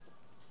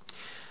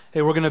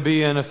Hey, we're going to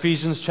be in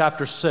Ephesians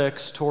chapter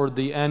 6 toward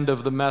the end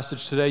of the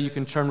message today. You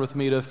can turn with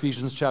me to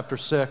Ephesians chapter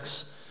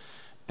 6.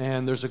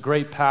 And there's a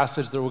great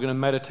passage that we're going to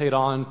meditate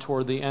on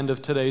toward the end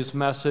of today's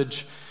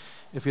message.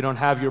 If you don't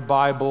have your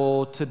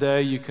Bible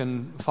today, you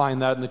can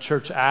find that in the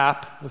church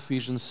app,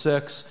 Ephesians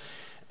 6.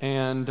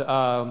 And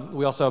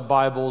we also have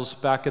Bibles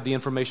back at the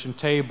information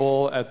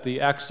table at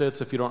the exits.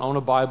 If you don't own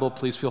a Bible,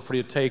 please feel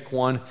free to take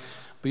one.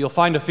 But you'll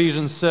find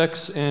Ephesians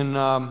 6 in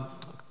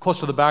close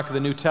to the back of the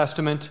New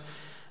Testament.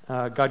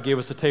 God gave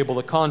us a table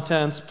of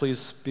contents.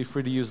 Please be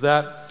free to use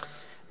that.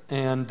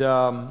 And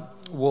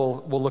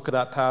we'll look at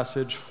that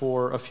passage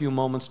for a few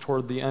moments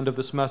toward the end of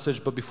this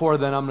message. But before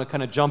then, I'm going to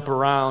kind of jump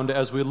around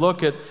as we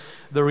look at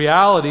the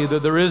reality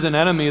that there is an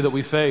enemy that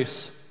we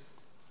face.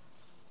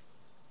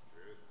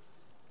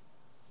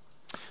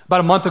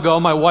 About a month ago,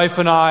 my wife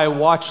and I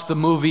watched the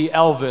movie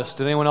Elvis.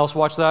 Did anyone else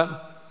watch that?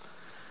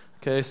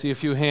 Okay, I see a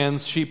few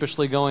hands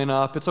sheepishly going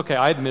up. It's okay,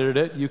 I admitted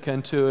it. You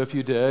can too if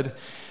you did.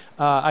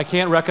 I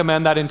can't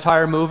recommend that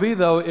entire movie,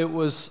 though it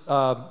was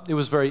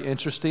very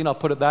interesting. I'll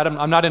put it that.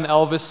 I'm not an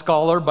Elvis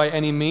scholar by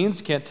any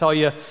means. Can't tell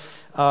you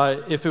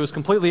if it was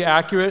completely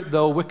accurate,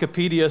 though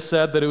Wikipedia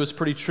said that it was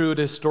pretty true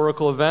to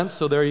historical events,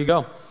 so there you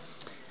go.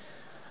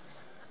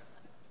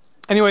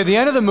 Anyway, at the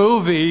end of the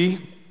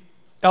movie,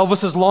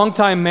 Elvis's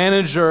longtime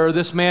manager,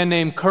 this man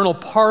named Colonel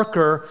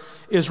Parker,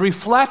 is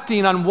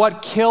reflecting on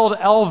what killed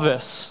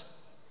Elvis.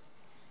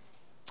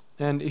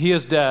 And he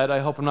is dead. I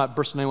hope I'm not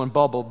bursting anyone's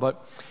bubble,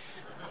 but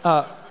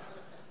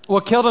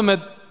what killed him at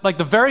like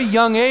the very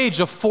young age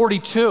of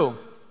 42,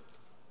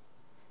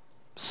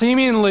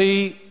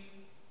 seemingly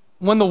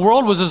when the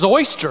world was his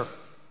oyster.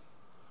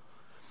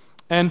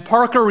 And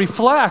Parker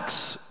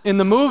reflects in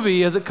the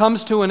movie as it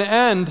comes to an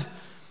end.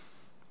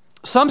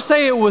 Some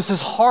say it was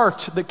his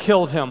heart that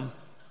killed him.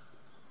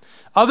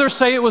 Others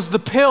say it was the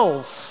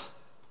pills.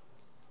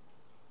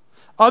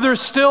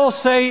 Others still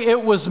say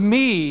it was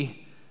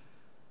me,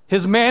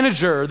 his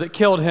manager, that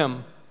killed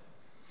him.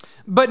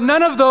 But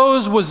none of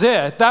those was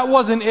it. That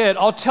wasn't it.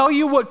 I'll tell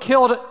you what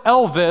killed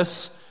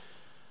Elvis: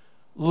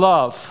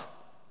 love.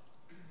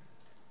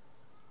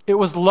 It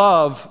was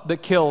love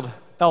that killed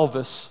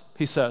Elvis,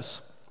 he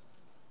says.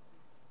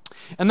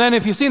 And then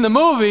if you've seen the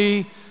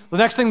movie, the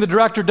next thing the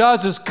director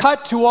does is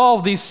cut to all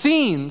of these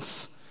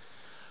scenes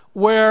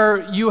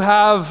where you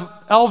have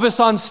Elvis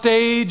on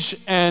stage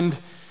and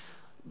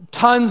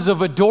tons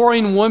of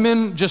adoring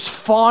women just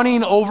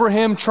fawning over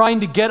him,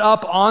 trying to get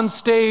up on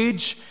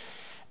stage.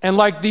 And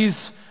like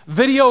these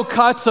video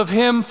cuts of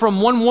him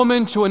from one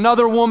woman to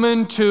another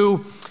woman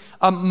to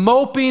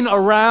moping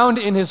around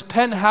in his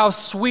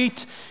penthouse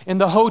suite in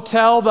the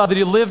hotel that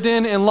he lived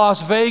in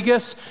Las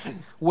Vegas,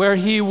 where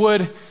he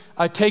would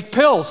take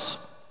pills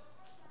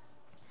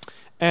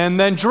and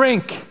then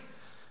drink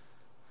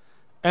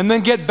and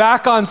then get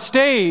back on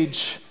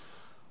stage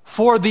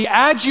for the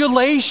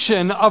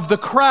adulation of the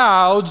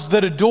crowds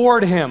that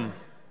adored him.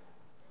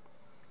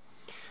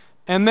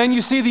 And then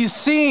you see these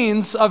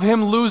scenes of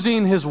him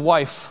losing his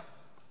wife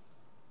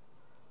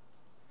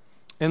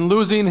and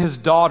losing his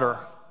daughter.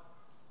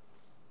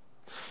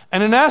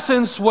 And in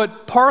essence,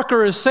 what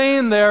Parker is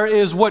saying there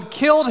is what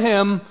killed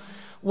him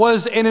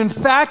was an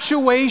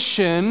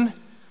infatuation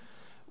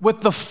with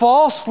the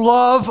false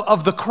love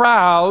of the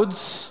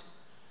crowds,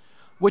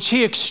 which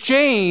he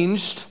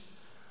exchanged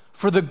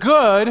for the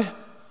good,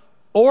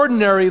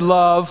 ordinary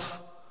love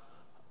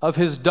of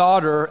his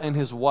daughter and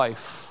his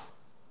wife.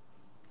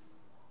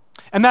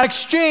 And that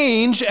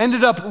exchange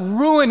ended up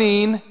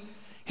ruining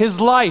his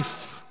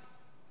life.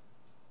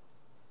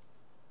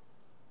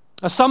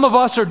 Now, some of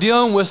us are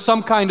dealing with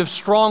some kind of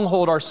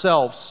stronghold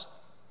ourselves.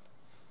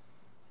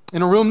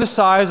 In a room this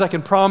size, I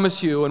can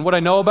promise you, and what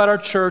I know about our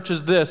church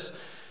is this: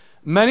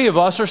 many of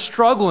us are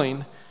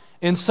struggling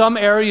in some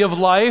area of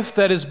life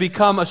that has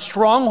become a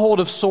stronghold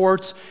of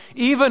sorts,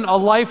 even a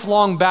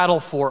lifelong battle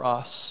for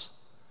us.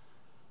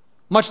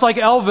 Much like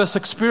Elvis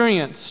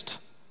experienced.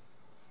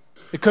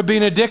 It could be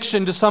an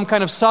addiction to some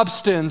kind of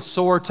substance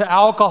or to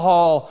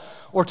alcohol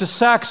or to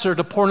sex or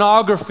to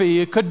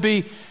pornography. It could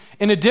be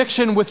an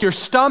addiction with your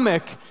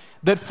stomach,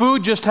 that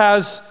food just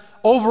has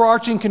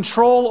overarching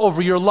control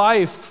over your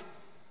life.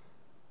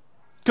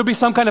 It could be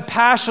some kind of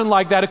passion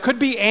like that. It could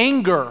be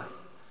anger,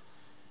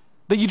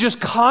 that you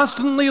just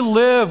constantly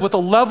live with a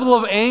level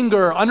of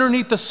anger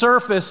underneath the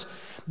surface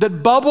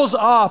that bubbles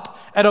up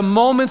at a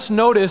moment's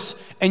notice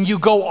and you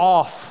go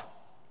off.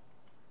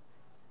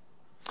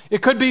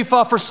 It could be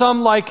for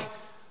some like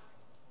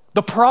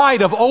the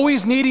pride of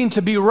always needing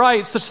to be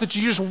right, such that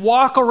you just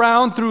walk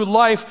around through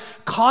life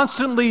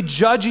constantly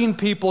judging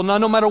people,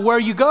 no matter where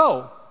you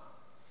go.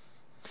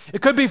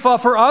 It could be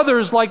for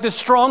others like this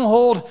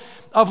stronghold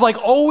of like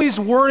always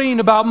worrying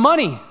about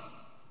money.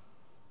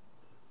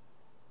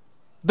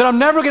 That I'm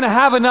never going to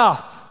have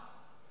enough,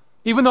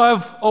 even though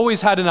I've always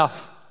had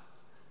enough.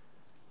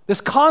 This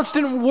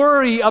constant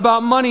worry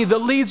about money that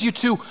leads you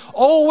to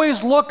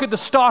always look at the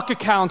stock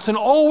accounts and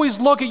always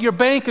look at your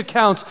bank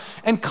accounts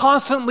and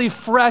constantly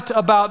fret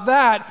about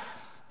that.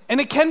 And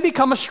it can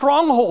become a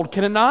stronghold,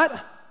 can it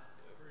not?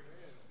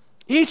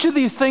 Each of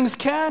these things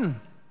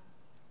can.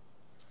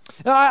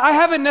 Now, I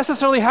haven't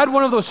necessarily had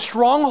one of those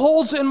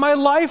strongholds in my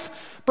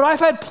life, but I've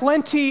had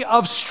plenty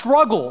of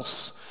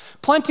struggles,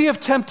 plenty of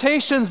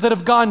temptations that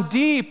have gone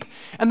deep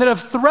and that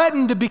have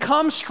threatened to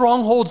become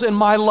strongholds in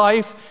my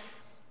life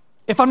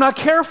if I'm not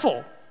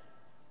careful.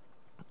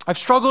 I've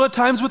struggled at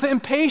times with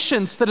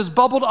impatience that has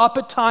bubbled up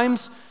at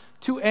times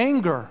to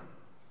anger.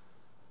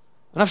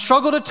 And I've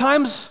struggled at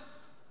times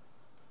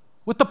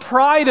with the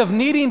pride of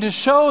needing to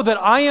show that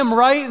I am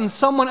right and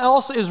someone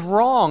else is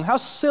wrong. How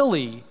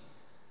silly.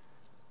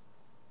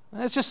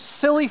 It's just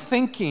silly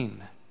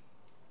thinking.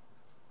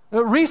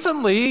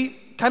 Recently,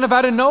 kind of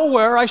out of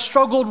nowhere, I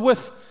struggled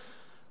with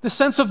the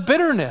sense of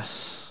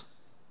bitterness.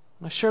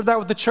 I shared that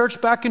with the church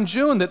back in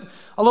June, that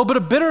a little bit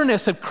of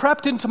bitterness had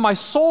crept into my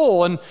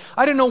soul, and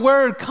I didn't know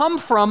where it had come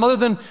from other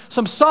than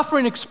some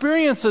suffering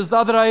experiences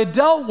that I had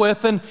dealt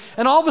with, and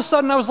all of a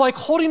sudden I was like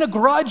holding a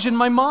grudge in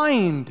my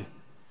mind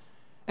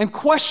and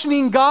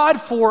questioning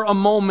God for a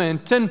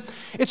moment. And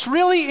it's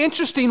really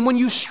interesting when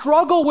you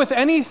struggle with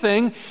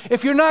anything,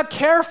 if you're not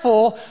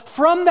careful,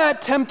 from that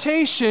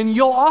temptation,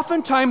 you'll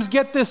oftentimes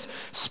get this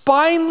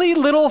spindly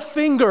little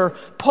finger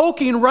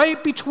poking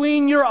right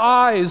between your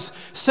eyes,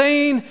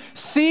 saying,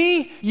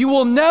 see, you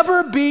will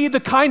never be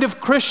the kind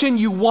of Christian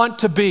you want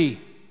to be.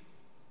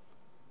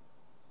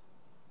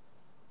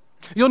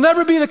 You'll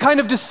never be the kind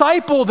of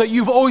disciple that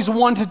you've always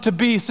wanted to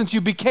be since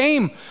you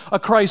became a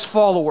Christ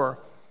follower.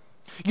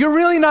 You're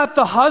really not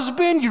the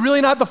husband, you're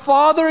really not the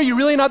father, you're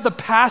really not the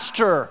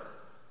pastor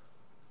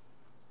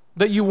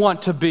that you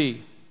want to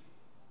be.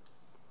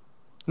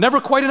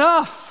 Never quite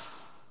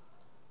enough.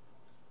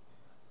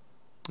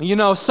 You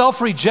know,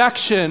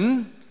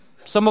 self-rejection,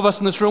 some of us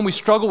in this room, we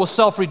struggle with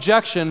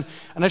self-rejection,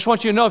 and I just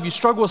want you to know, if you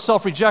struggle with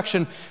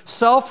self-rejection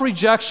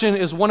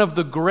is one of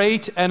the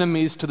great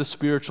enemies to the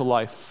spiritual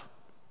life.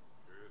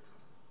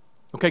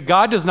 Okay,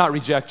 God does not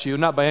reject you,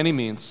 not by any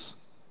means.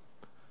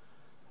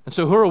 And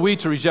so who are we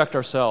to reject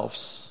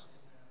ourselves?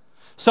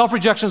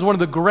 Self-rejection is one of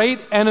the great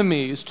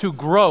enemies to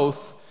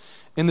growth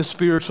in the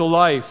spiritual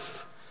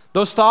life.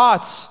 Those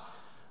thoughts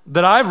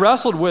that I've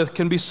wrestled with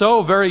can be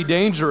so very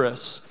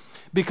dangerous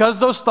because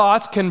those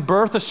thoughts can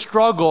birth a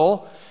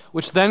struggle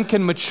which then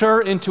can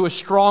mature into a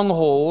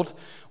stronghold,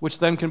 which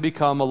then can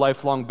become a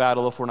lifelong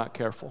battle if we're not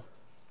careful.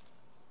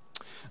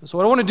 So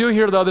what I want to do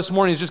here, though, this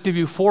morning is just give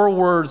you 4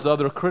 words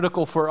that are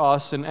critical for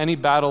us in any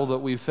battle that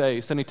we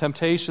face, any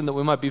temptation that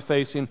we might be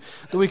facing,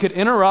 that we could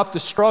interrupt the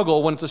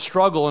struggle when it's a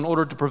struggle in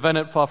order to prevent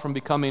it from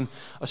becoming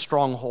a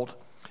stronghold.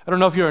 I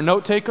don't know if you're a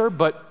note taker,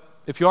 but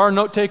if you are a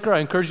note taker, I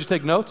encourage you to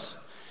take notes.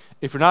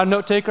 If you're not a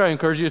note taker, I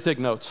encourage you to take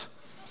notes.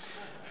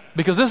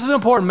 Because this is an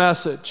important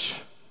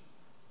message.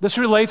 This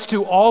relates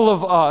to all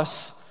of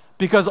us,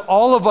 because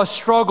all of us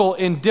struggle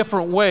in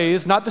different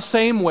ways, not the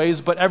same ways,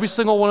 but every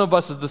single one of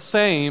us is the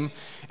same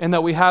in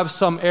that we have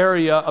some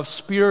area of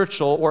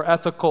spiritual or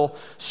ethical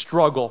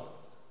struggle.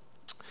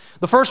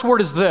 The first word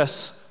is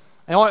this.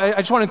 I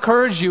just want to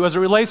encourage you as it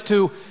relates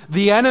to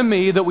the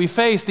enemy that we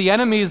face, the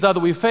enemies that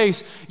we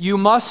face, you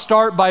must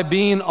start by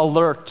being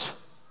alert.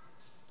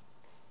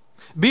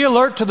 Be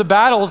alert to the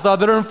battles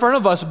that are in front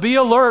of us. Be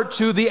alert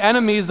to the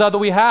enemies that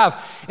we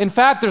have. In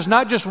fact, there's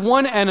not just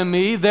one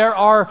enemy. There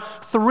are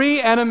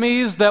 3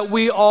 enemies that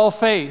we all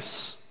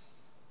face.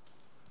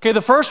 Okay,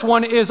 the first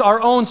one is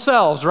our own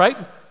selves, right?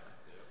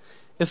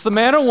 It's the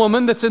man or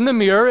woman that's in the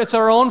mirror. It's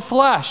our own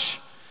flesh.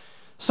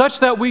 Such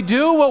that we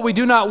do what we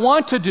do not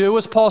want to do,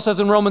 as Paul says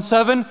in Romans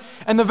 7,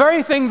 and the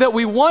very thing that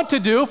we want to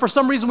do, for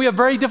some reason we have a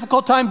very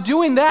difficult time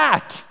doing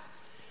that.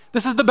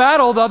 This is the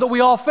battle, though, that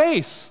we all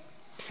face.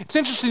 It's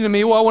interesting to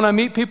me, when I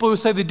meet people who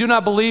say they do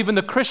not believe in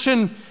the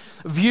Christian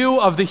view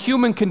of the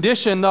human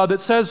condition, that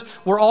says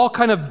we're all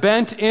kind of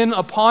bent in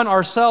upon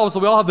ourselves,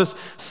 that we all have this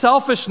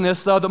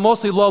selfishness, that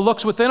mostly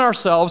looks within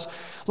ourselves.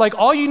 Like,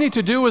 all you need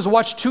to do is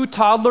watch 2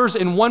 toddlers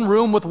in one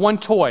room with one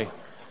toy,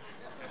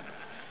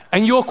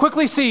 and you'll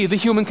quickly see the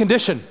human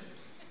condition,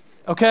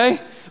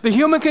 okay? The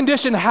human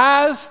condition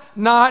has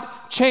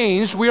not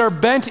changed. We are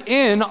bent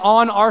in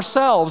on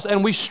ourselves,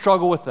 and we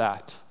struggle with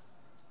that.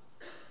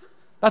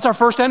 That's our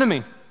first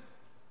enemy.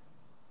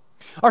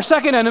 Our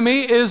second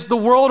enemy is the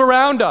world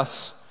around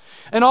us.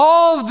 And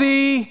all of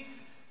the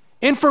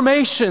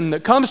information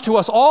that comes to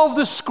us, all of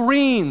the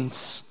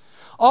screens,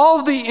 all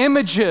of the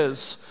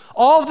images,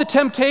 all of the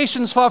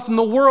temptations from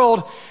the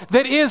world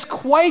that is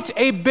quite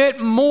a bit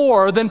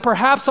more than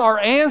perhaps our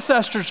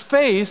ancestors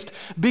faced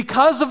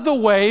because of the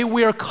way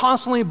we are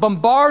constantly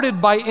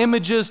bombarded by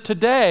images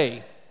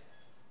today.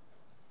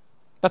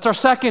 That's our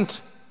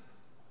second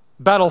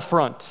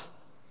battlefront.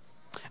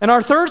 And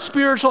our third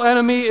spiritual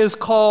enemy is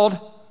called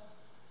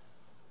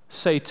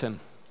Satan,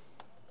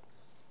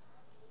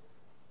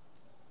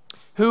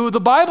 who the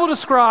Bible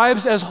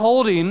describes as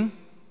holding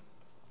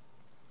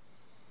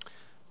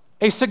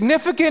a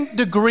significant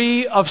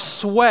degree of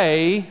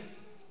sway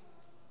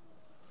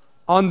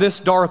on this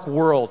dark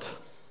world.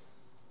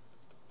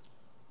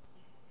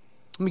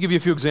 Let me give you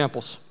a few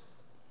examples.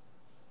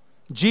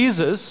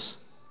 Jesus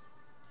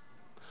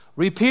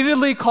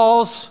repeatedly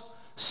calls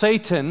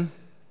Satan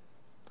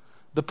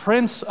the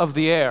prince of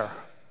the air.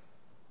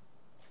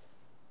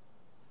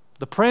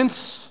 the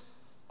prince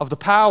of the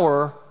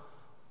power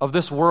of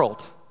this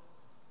world.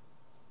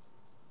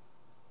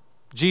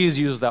 Jesus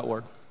used that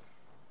word.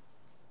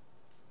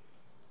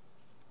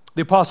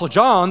 The Apostle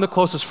John, the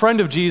closest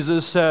friend of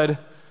Jesus, said,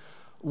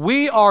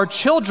 "We are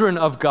children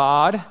of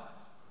God,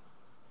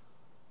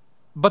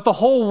 but the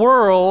whole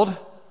world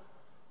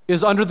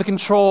is under the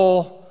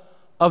control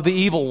of the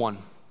evil one."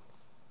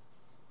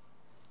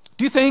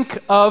 Do you think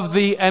of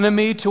the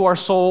enemy to our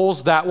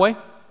souls that way?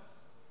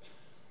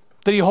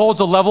 That he holds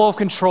a level of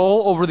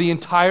control over the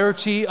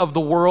entirety of the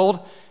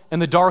world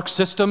and the dark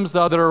systems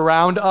that are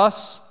around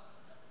us?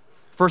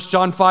 1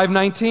 John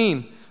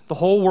 5:19, the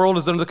whole world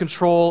is under the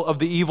control of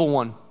the evil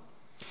one.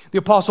 The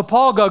Apostle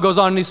Paul goes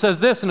on and he says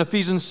this in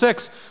Ephesians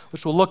 6,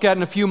 which we'll look at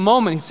in a few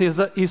moments.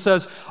 He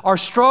says, "Our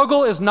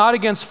struggle is not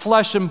against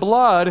flesh and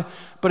blood,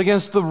 but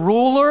against the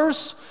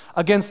rulers,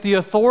 against the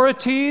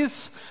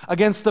authorities,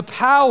 against the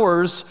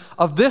powers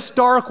of this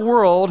dark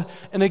world,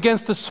 and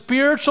against the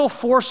spiritual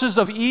forces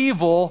of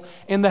evil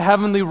in the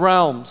heavenly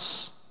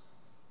realms."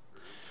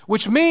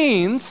 Which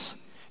means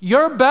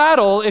your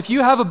battle, if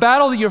you have a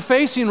battle that you're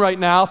facing right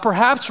now,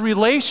 perhaps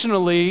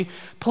relationally,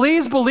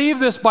 please believe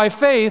this by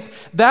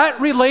faith,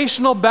 that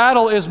relational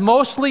battle is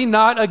mostly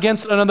not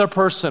against another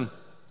person.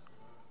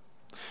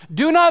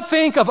 Do not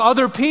think of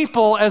other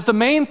people as the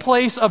main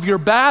place of your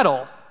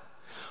battle.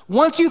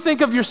 Once you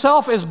think of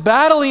yourself as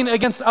battling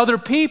against other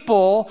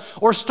people,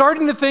 or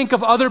starting to think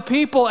of other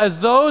people as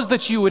those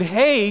that you would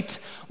hate,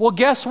 well,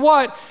 guess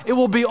what? It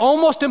will be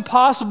almost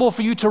impossible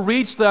for you to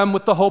reach them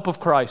with the hope of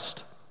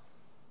Christ.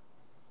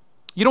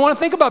 You don't want to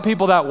think about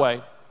people that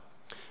way,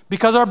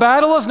 because our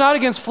battle is not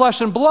against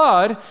flesh and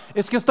blood,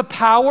 it's against the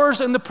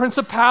powers and the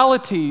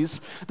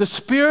principalities, the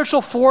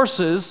spiritual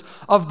forces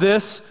of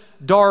this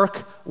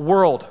dark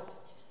world.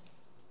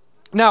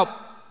 Now,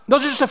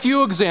 those are just a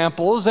few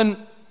examples, and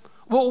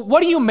well,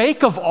 what do you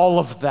make of all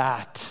of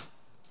that?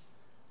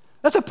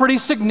 That's a pretty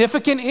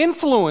significant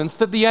influence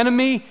that the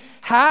enemy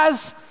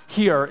has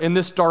here in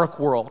this dark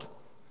world.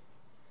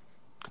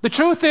 The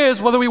truth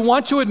is, whether we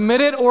want to admit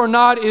it or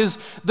not, is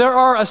there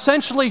are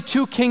essentially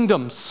two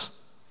kingdoms.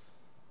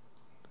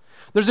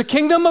 There's a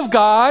kingdom of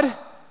God,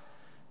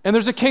 and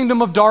there's a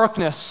kingdom of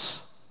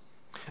darkness.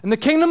 And the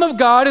kingdom of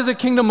God is a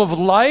kingdom of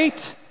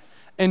light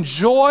and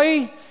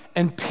joy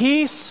and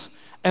peace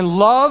and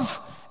love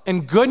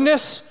and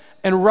goodness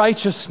and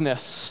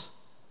righteousness.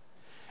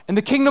 And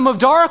the kingdom of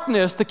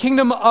darkness, the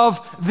kingdom of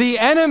the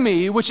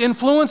enemy, which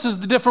influences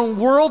the different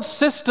world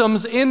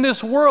systems in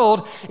this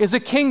world, is a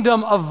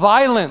kingdom of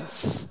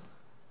violence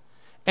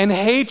and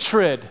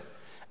hatred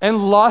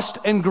and lust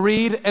and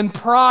greed and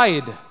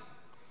pride.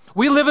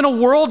 We live in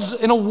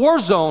a war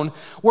zone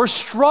where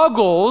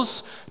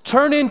struggles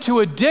turn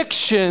into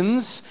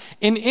addictions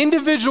in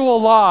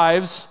individual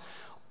lives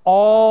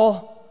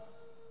all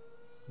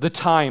the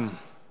time.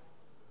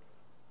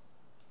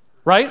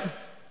 Right?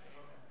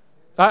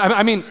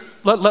 I mean,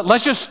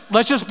 let's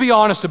just be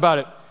honest about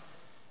it.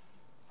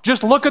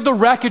 Just look at the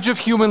wreckage of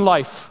human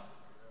life.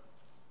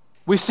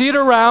 We see it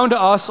around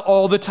us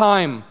all the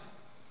time.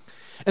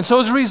 And so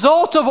as a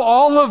result of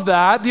all of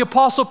that, the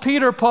Apostle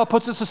Peter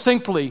puts it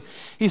succinctly.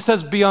 He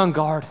says, be on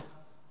guard.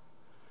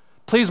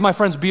 Please, my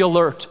friends, be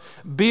alert.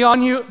 Be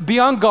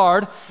on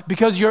guard,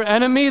 because your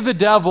enemy, the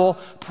devil,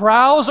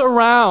 prowls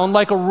around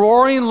like a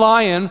roaring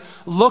lion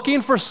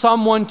looking for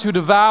someone to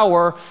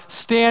devour.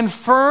 Stand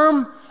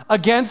firm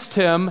against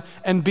him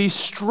and be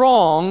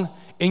strong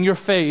in your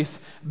faith.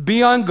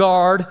 Be on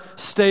guard,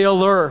 stay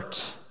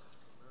alert.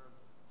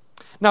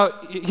 Now,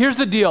 here's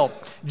the deal.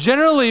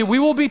 Generally, we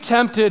will be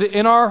tempted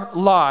in our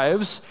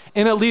lives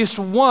in at least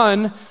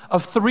one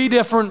of three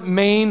different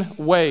main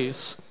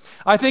ways.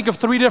 I think of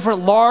three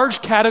different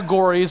large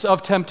categories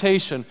of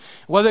temptation.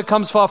 Whether it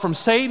comes from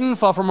Satan,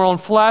 from our own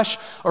flesh,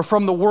 or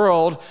from the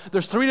world,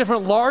 there's three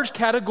different large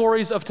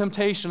categories of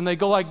temptation, and they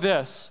go like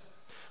this: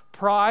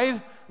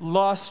 pride,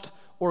 lust,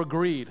 or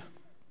greed.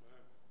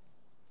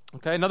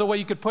 Okay, another way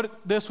you could put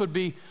this would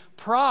be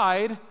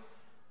pride,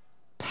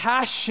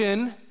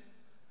 passion,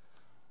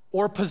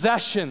 or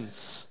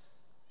possessions.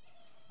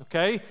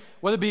 Okay,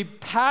 whether it be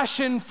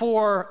passion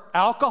for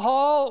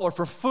alcohol or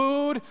for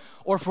food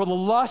or for the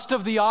lust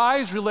of the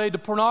eyes related to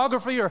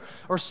pornography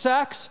or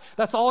sex,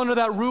 that's all under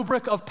that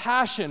rubric of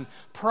passion.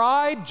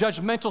 Pride,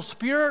 judgmental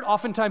spirit,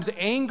 oftentimes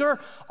anger,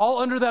 all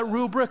under that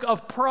rubric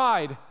of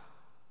pride.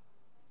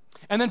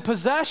 And then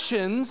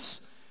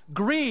possessions,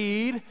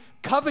 greed,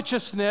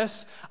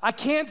 covetousness. I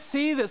can't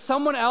see that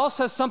someone else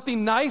has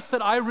something nice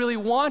that I really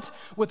want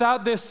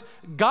without this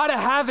gotta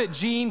have it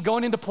gene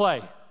going into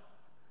play.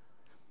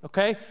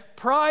 Okay?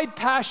 Pride,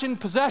 passion,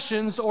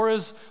 possessions, or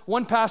as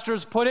one pastor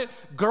has put it,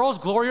 girls'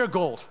 glory or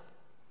gold.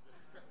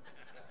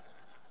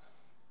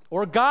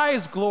 Or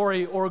guys'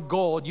 glory or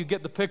gold. You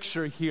get the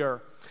picture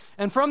here.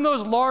 And from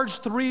those large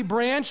three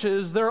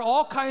branches, there are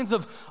all kinds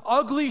of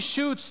ugly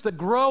shoots that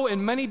grow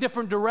in many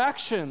different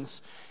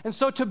directions. And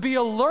so to be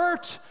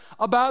alert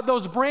about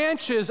those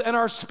branches and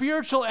our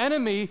spiritual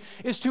enemy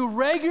is to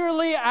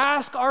regularly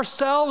ask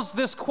ourselves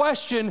this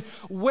question: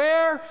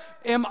 where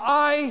am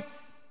I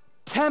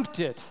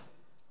tempted?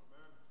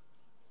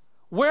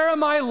 Where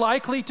am I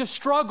likely to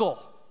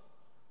struggle?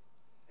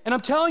 And I'm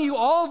telling you,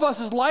 all of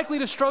us is likely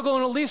to struggle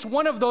in at least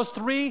one of those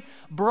three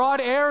broad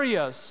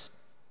areas.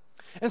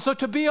 And so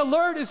to be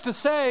alert is to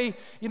say,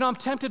 I'm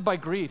tempted by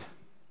greed.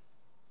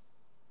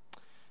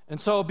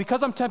 And so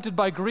because I'm tempted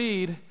by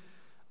greed,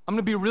 I'm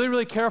going to be really,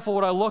 really careful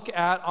what I look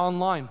at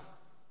online.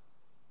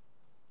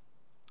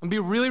 I'm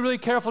going to be really, really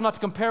careful not to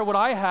compare what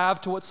I have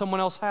to what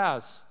someone else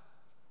has.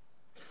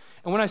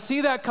 And when I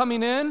see that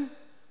coming in,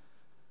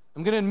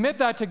 I'm going to admit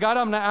that to God.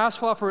 I'm going to ask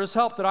for His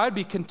help, that I'd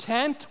be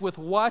content with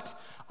what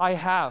I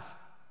have.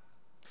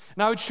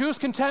 And I would choose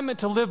contentment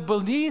to live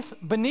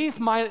beneath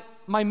my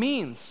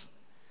means.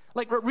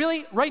 Like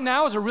really, right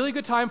now is a really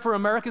good time for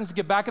Americans to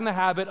get back in the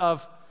habit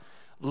of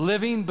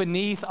living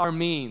beneath our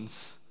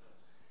means.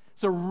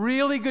 It's a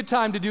really good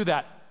time to do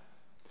that.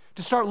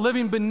 To start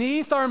living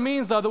beneath our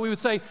means, though, that we would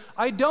say,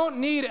 I don't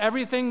need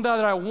everything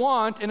that I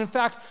want, and in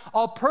fact,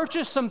 I'll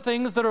purchase some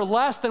things that are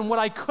less than what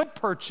I could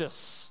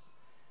purchase.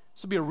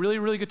 This would be a really,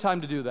 really good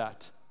time to do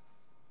that.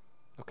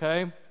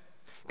 Okay?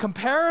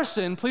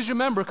 Comparison, please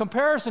remember,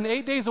 comparison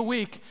 8 days a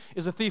week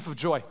is a thief of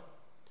joy.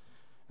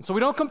 And so we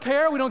don't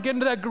compare, we don't get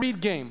into that greed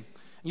game.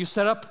 You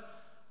set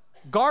up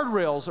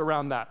guardrails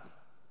around that.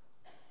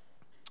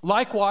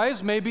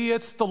 Likewise, maybe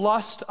it's the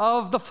lust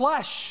of the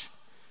flesh.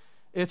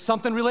 It's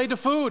something related to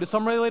food. It's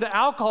something related to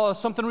alcohol. It's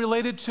something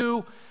related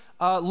to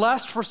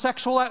lust for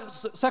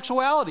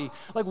sexuality.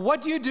 Like,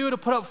 what do you do to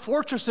put up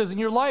fortresses in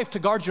your life to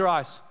guard your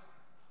eyes?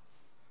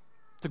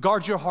 To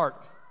guard your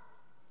heart?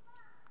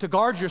 To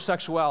guard your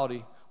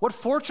sexuality? What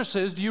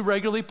fortresses do you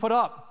regularly put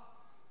up?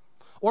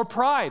 Or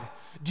pride.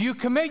 Do you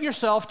commit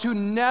yourself to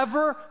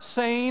never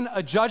saying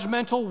a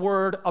judgmental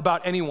word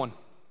about anyone?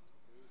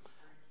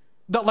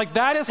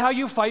 That is how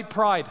you fight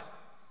pride.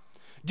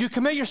 Do you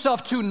commit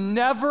yourself to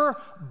never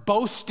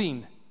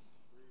boasting?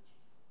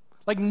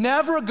 Like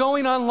never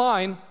going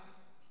online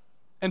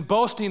and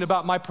boasting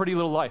about my pretty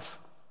little life.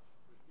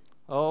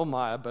 Oh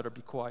my, I better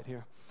be quiet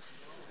here.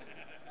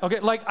 Okay,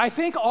 I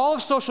think all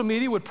of social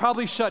media would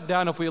probably shut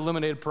down if we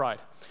eliminated pride.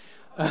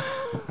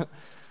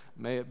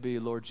 May it be,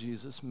 Lord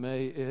Jesus,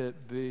 may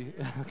it be.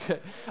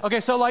 Okay,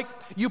 so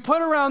you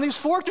put around these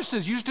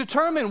fortresses. You just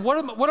determine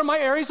what are my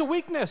areas of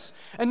weakness.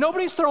 And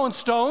nobody's throwing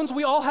stones.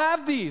 We all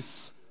have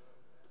these.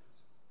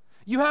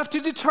 You have to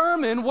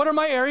determine what are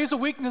my areas of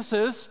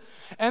weaknesses,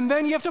 and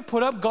then you have to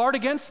put up guard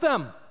against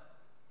them.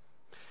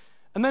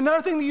 And then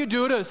another thing that you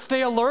do to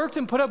stay alert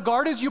and put up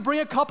guard is you bring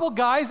a couple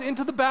guys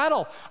into the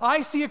battle.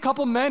 I see a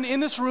couple men in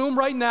this room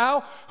right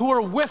now who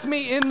are with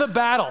me in the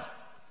battle.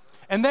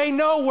 And they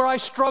know where I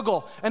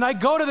struggle. And I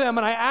go to them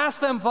and I ask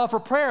them for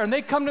prayer. And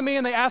they come to me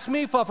and they ask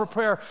me for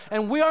prayer.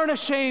 And we aren't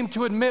ashamed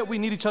to admit we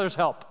need each other's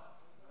help.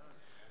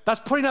 That's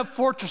putting up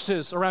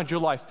fortresses around your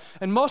life.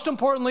 And most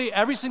importantly,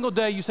 every single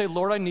day you say,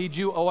 Lord, I need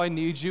you. Oh, I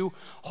need you.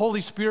 Holy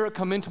Spirit,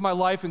 come into my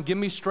life and give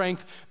me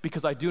strength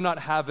because I do not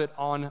have it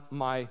on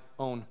my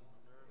own.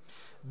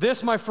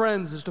 This, my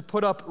friends, is to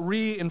put up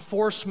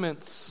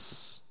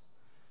reinforcements.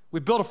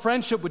 We build a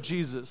friendship with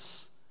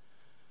Jesus.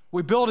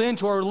 We build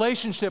into our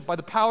relationship by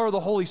the power of the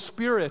Holy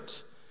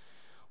Spirit.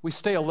 We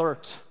stay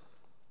alert.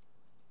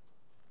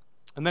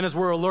 And then as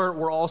we're alert,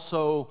 we're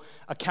also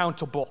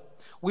accountable.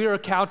 We are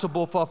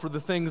accountable for the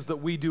things that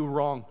we do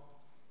wrong.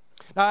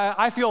 Now,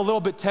 I feel a little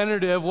bit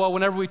tentative,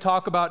 whenever we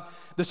talk about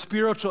the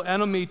spiritual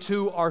enemy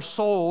to our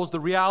souls, the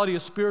reality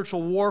of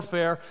spiritual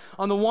warfare.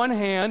 On the one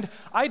hand,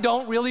 I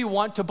don't really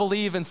want to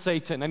believe in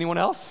Satan. Anyone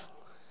else?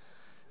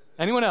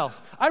 Anyone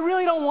else? I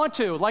really don't want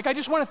to. I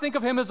just want to think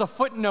of him as a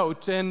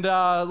footnote, and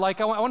I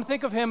want to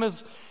think of him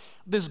as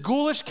this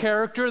ghoulish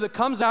character that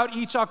comes out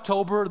each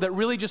October that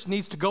really just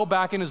needs to go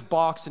back in his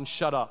box and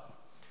shut up.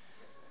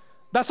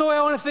 That's the way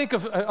I want to think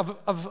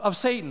of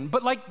Satan.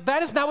 But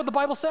that is not what the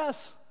Bible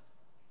says.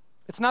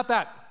 It's not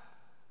that.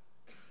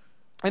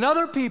 And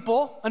other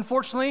people,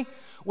 unfortunately,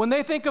 when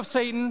they think of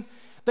Satan,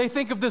 they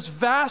think of this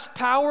vast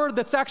power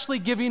that's actually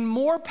giving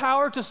more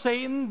power to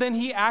Satan than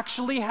he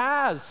actually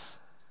has.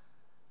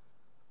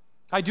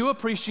 I do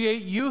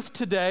appreciate youth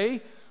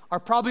today are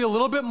probably a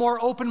little bit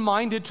more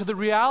open-minded to the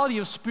reality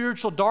of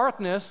spiritual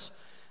darkness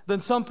than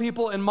some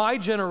people in my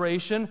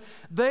generation.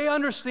 They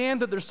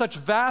understand that there's such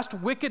vast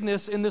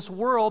wickedness in this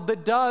world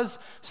that does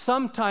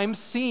sometimes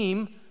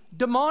seem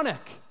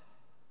demonic.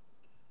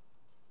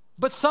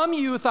 But some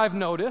youth, I've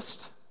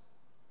noticed,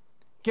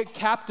 get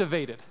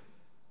captivated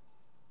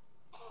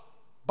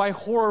by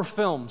horror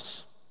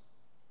films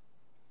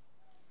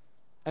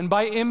and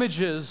by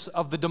images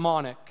of the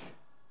demonic.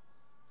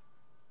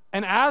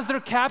 And as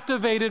they're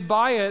captivated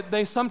by it,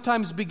 they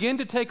sometimes begin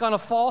to take on a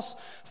false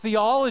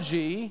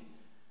theology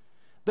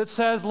that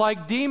says,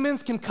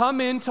 demons can come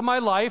into my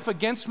life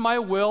against my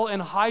will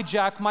and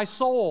hijack my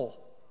soul.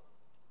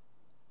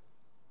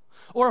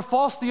 Or a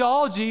false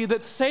theology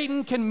that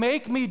Satan can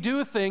make me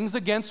do things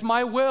against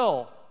my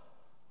will.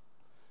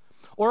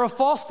 Or a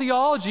false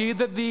theology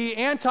that the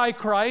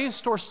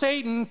Antichrist or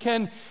Satan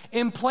can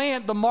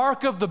implant the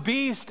mark of the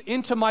beast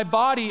into my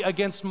body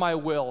against my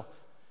will.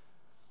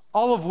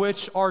 All of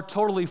which are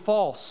totally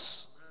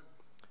false.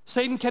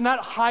 Satan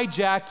cannot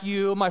hijack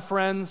you, my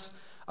friends,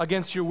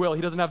 against your will.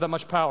 He doesn't have that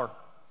much power.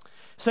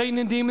 Satan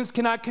and demons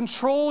cannot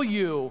control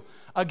you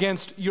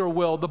against your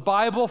will. The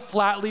Bible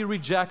flatly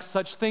rejects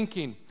such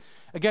thinking.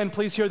 Again,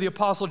 please hear the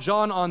Apostle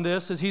John on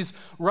this as he's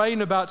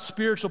writing about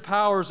spiritual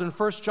powers in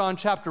 1 John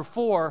chapter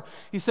 4.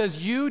 He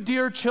says, "You,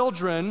 dear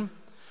children,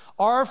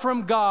 are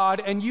from God,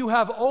 and you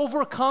have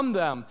overcome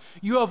them."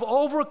 You have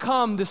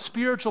overcome the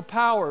spiritual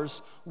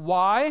powers.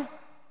 Why?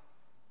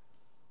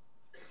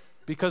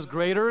 Because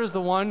greater is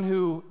the one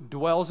who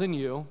dwells in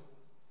you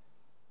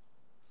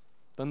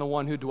than the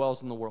one who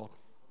dwells in the world.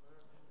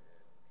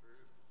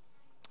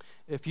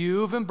 If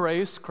you've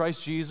embraced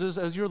Christ Jesus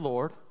as your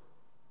Lord,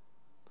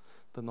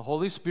 then the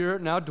Holy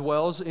Spirit now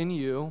dwells in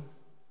you,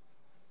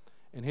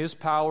 and his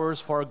power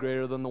is far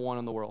greater than the one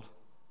in the world.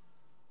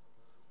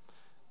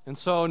 And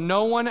so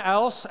no one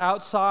else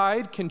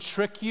outside can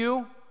trick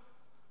you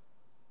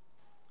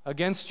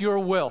against your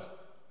will.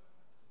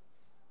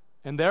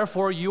 And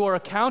therefore, you are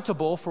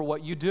accountable for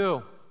what you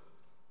do.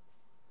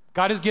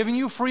 God has given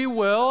you free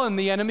will, and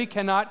the enemy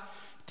cannot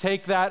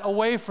take that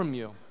away from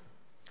you.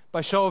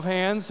 By show of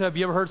hands, have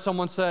you ever heard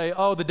someone say,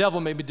 "Oh, the devil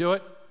made me do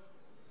it"?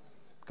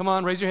 Come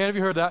on, raise your hand if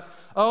you heard that.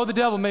 "Oh, the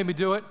devil made me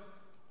do it."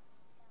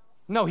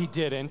 No, he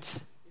didn't.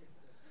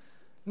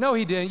 No,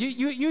 he didn't.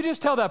 You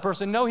just tell that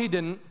person, "No, he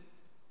didn't."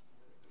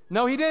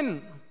 No, he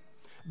didn't.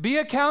 Be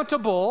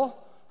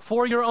accountable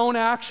for your own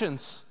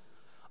actions.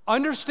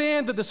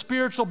 Understand that the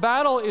spiritual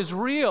battle is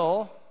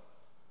real,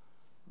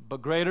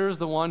 but greater is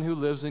the one who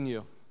lives in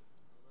you.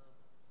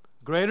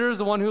 Greater is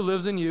the one who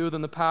lives in you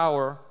than the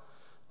power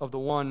of the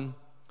one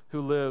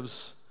who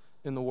lives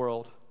in the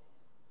world.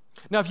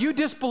 Now, if you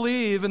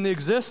disbelieve in the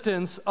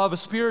existence of a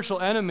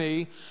spiritual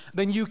enemy,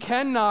 then you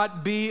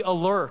cannot be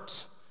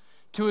alert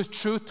to his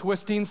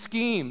truth-twisting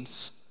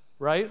schemes,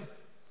 right?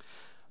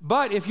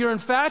 But if you're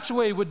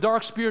infatuated with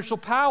dark spiritual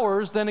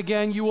powers, then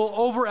again, you will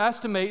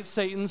overestimate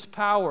Satan's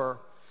power.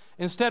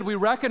 Instead, we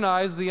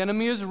recognize the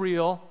enemy is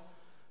real,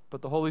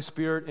 but the Holy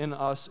Spirit in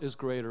us is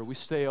greater. We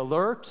stay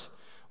alert,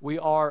 we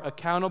are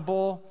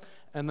accountable,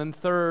 and then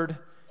third,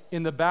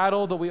 in the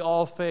battle that we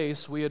all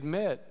face, we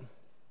admit.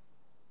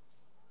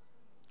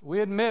 We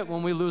admit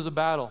when we lose a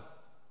battle.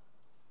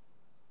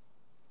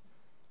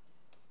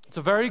 It's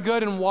a very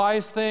good and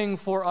wise thing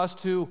for us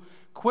to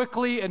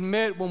quickly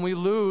admit when we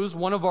lose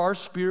one of our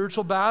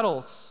spiritual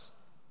battles.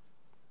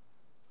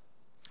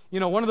 You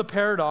know, one of the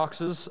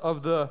paradoxes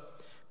of the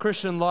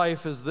Christian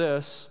life is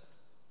this: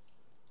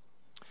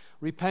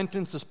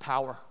 repentance is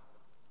power.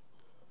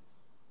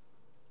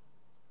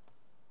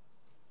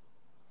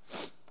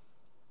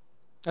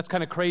 That's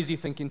kind of crazy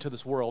thinking to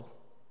this world.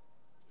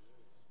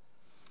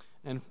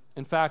 And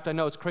in fact, I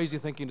know it's crazy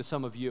thinking to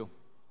some of you.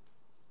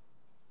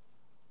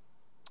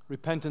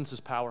 Repentance is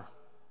power.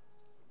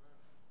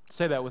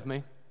 Say that with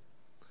me.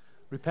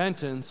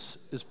 Repentance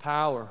is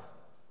power.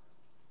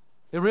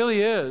 It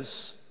really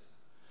is.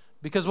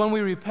 Because when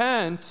we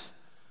repent,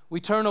 we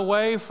turn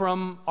away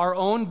from our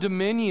own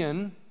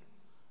dominion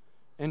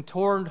and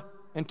toward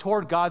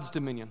God's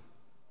dominion.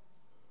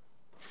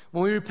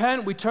 When we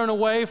repent, we turn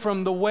away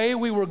from the way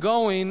we were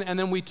going, and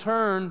then we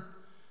turn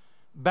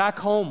back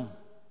home.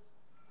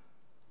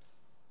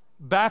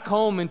 Back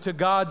home into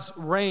God's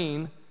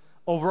reign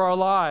over our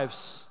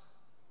lives.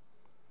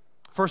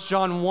 1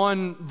 John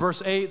 1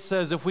 verse 8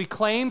 says, "If we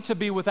claim to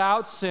be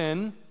without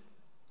sin,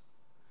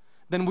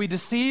 then we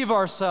deceive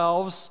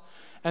ourselves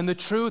and the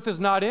truth is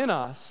not in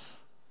us."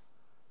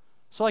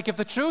 So if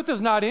the truth is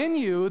not in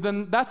you,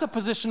 then that's a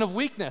position of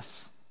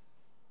weakness.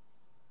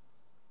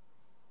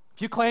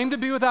 If you claim to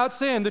be without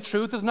sin, the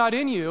truth is not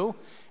in you,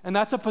 and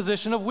that's a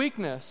position of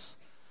weakness.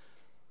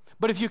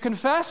 But if you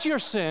confess your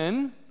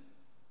sin,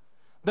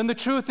 then the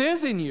truth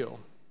is in you,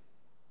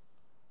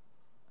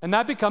 and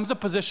that becomes a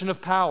position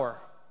of power.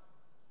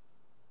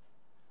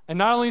 And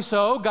not only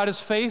so, God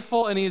is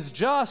faithful and He is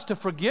just to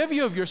forgive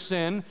you of your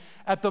sin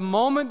at the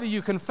moment that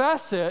you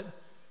confess it,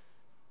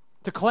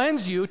 to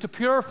cleanse you, to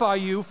purify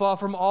you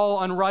from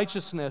all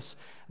unrighteousness.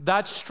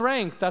 That's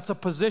strength. That's a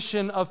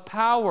position of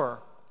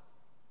power.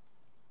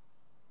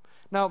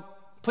 Now,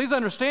 please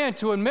understand,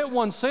 to admit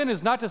one's sin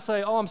is not to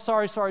say, "Oh, I'm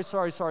sorry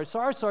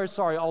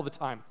all the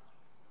time.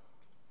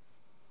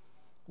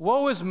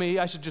 Woe is me,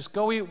 I should just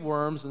go eat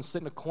worms and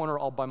sit in a corner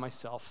all by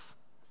myself."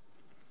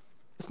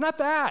 It's not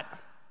that.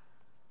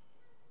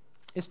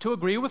 It's to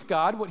agree with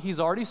God, what He's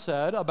already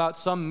said about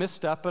some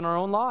misstep in our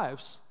own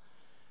lives.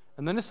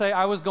 And then to say,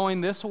 "I was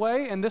going this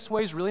way, and this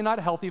way is really not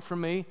healthy for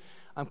me.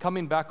 I'm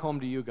coming back home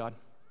to you, God.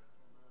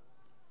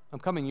 I'm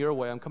coming your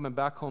way. I'm coming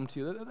back home to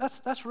you."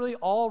 That's really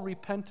all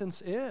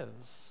repentance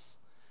is.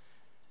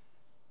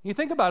 You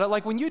think about it,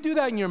 like when you do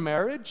that in your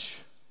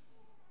marriage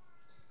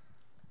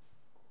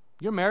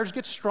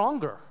gets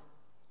stronger.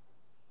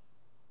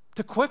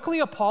 To quickly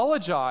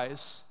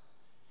apologize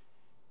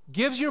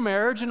gives your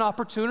marriage an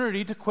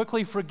opportunity to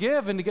quickly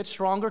forgive and to get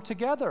stronger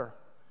together.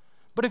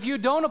 But if you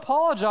don't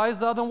apologize,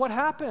 then what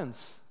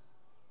happens?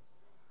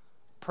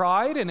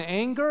 Pride and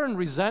anger and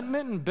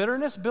resentment and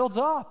bitterness builds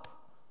up.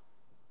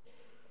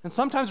 And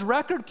sometimes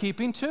record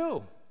keeping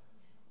too.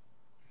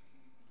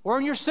 Or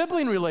in your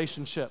sibling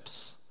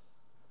relationships.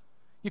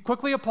 You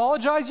quickly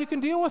apologize, you can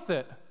deal with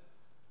it.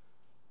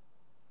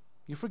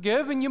 You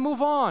forgive and you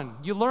move on.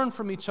 You learn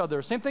from each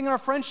other. Same thing in our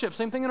friendships,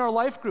 same thing in our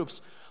life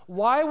groups.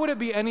 Why would it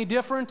be any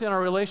different in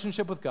our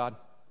relationship with God?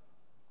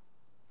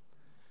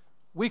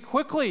 We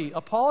quickly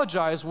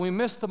apologize when we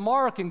miss the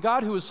mark, and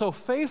God, who is so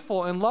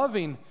faithful and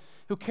loving,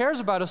 who cares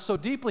about us so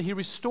deeply, He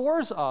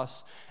restores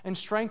us and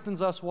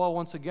strengthens us well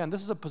once again.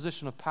 This is a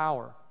position of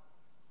power.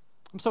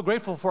 I'm so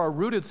grateful for our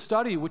rooted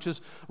study, which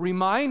has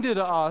reminded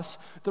us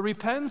that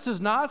repentance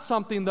is not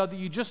something that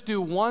you just do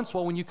once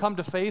when you come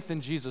to faith in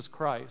Jesus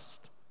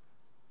Christ.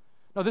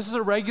 No, this is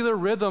a regular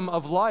rhythm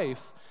of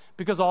life,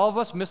 because all of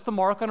us miss the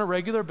mark on a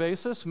regular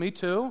basis, me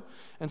too.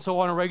 And so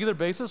on a regular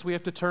basis, we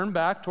have to turn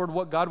back toward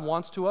what God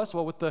wants to us,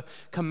 with the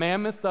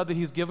commandments that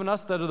He's given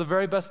us that are the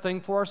very best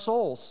thing for our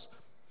souls.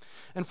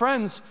 And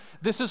friends,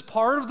 this is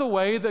part of the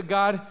way that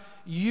God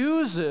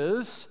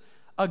uses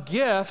a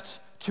gift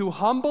to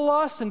humble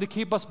us and to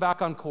keep us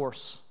back on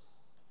course.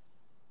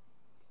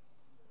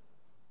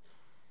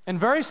 And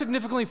very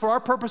significantly for our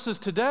purposes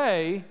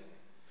today,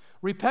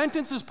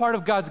 repentance is part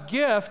of God's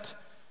gift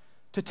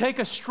to take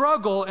a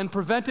struggle and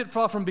prevent it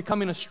from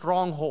becoming a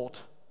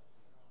stronghold.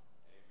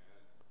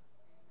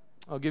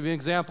 I'll give you an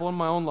example in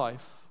my own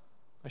life.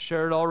 I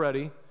shared it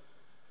already.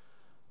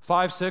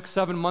 5, 6,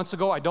 7 months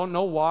ago, I don't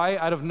know why,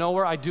 out of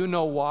nowhere, I do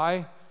know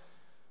why,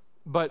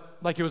 but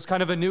like it was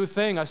kind of a new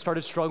thing, I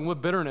started struggling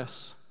with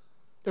bitterness.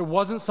 It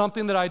wasn't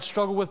something that I'd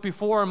struggled with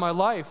before in my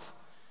life,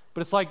 but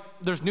it's like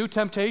there's new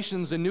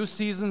temptations and new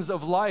seasons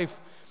of life,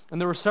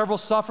 and there were several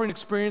suffering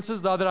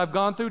experiences that I've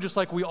gone through, just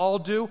like we all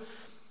do,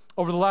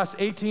 over the last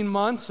 18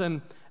 months,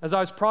 and as I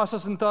was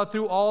processing thought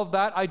through all of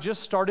that, I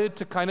just started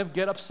to kind of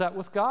get upset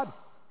with God.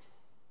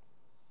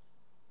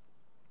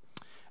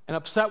 And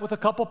upset with a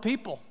couple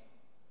people.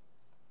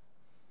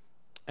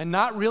 And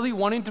not really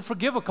wanting to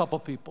forgive a couple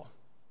people.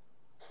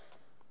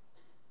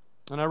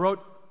 And I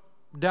wrote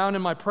down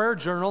in my prayer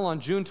journal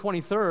on June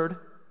 23rd,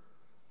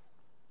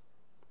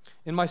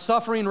 in my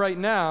suffering right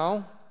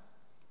now,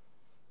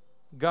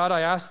 God,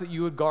 I ask that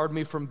you would guard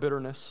me from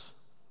bitterness.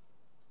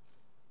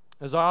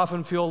 As I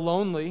often feel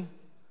lonely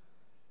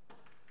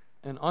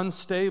and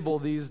unstable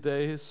these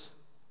days,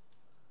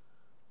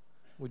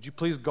 would you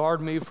please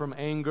guard me from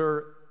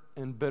anger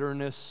and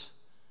bitterness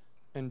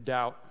and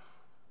doubt?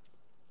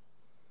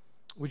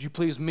 Would you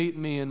please meet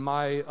me in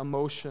my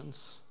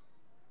emotions?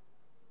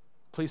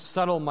 Please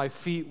settle my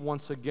feet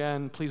once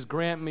again. Please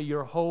grant me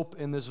your hope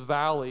in this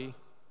valley.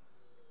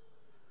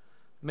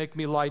 Make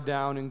me lie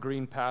down in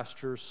green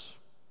pastures.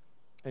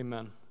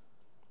 Amen.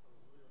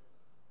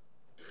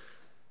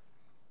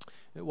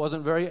 It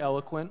wasn't very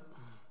eloquent.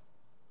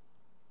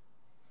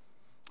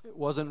 It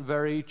wasn't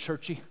very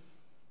churchy.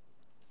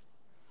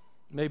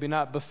 Maybe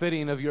not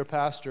befitting of your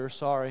pastor,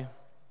 sorry.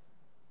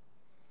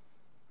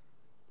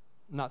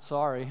 Not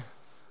sorry.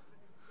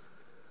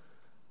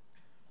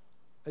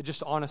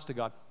 Just honest to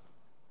God.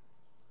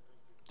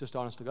 Just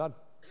honest to God.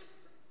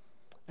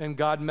 And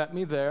God met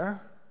me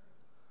there.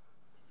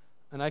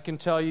 And I can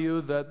tell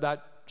you that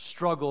that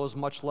struggle is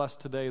much less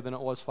today than it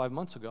was 5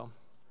 months ago.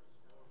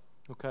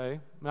 Okay?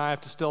 And I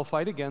have to still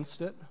fight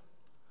against it.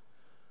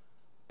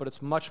 But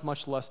it's much,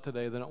 much less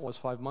today than it was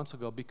 5 months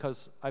ago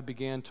because I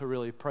began to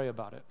really pray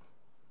about it.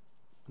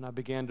 And I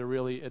began to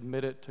really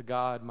admit it to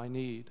God, my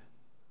need.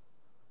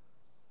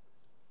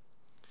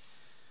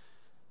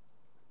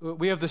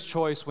 We have this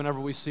choice whenever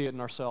we see it in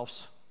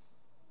ourselves.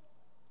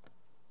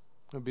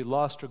 It would be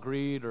lust or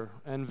greed or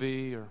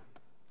envy or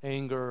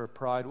anger or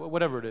pride,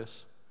 whatever it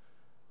is.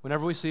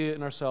 Whenever we see it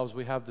in ourselves,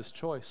 we have this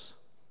choice.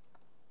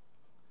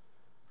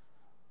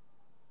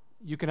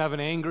 You can have an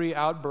angry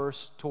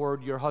outburst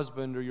toward your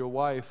husband or your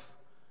wife,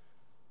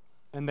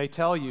 and they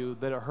tell you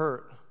that it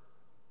hurt.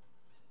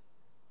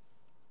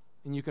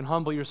 And you can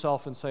humble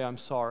yourself and say, I'm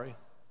sorry.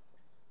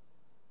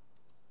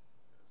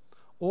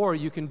 Or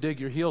you can dig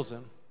your heels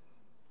in.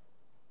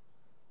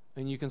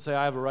 And you can say,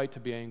 I have a right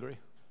to be angry.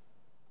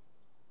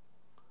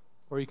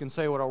 Or you can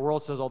say what our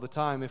world says all the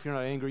time, if you're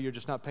not angry, you're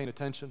just not paying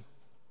attention.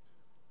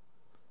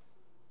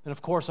 And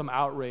of course I'm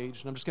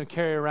outraged, and I'm just going to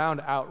carry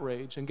around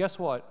outrage. And guess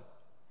what?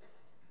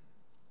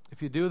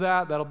 If you do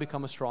that, that'll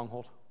become a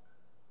stronghold.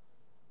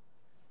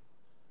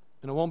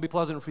 And it won't be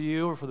pleasant for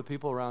you or for the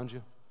people around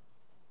you.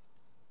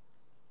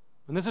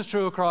 And this is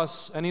true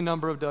across any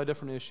number of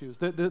different issues.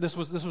 This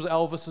was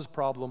Elvis's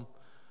problem,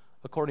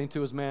 according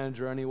to his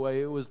manager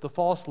anyway. It was the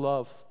false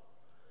love,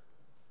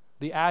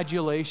 the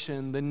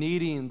adulation, the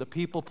needing, the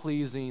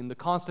people-pleasing, the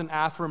constant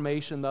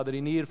affirmation that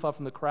he needed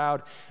from the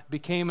crowd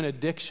became an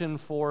addiction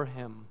for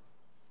him.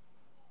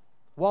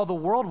 While the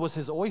world was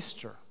his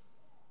oyster.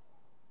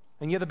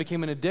 And yet it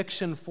became an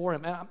addiction for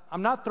him. And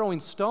I'm not throwing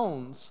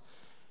stones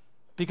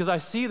because I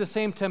see the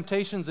same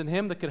temptations in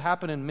him that could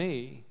happen in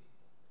me.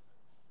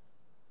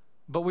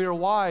 But we are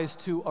wise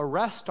to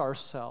arrest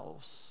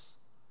ourselves,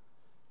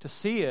 to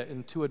see it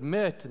and to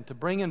admit and to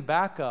bring in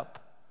backup,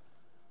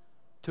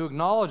 to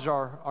acknowledge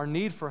our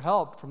need for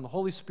help from the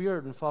Holy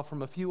Spirit and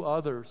from a few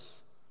others.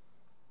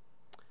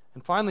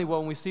 And finally,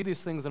 when we see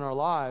these things in our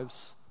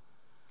lives,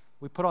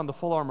 we put on the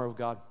full armor of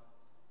God.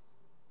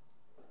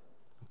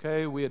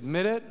 Okay, we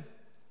admit it.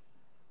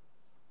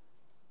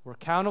 We're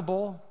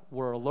accountable.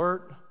 We're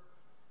alert.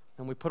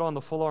 And we put on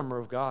the full armor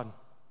of God.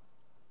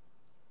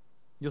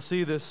 You'll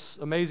see this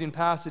amazing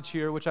passage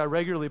here, which I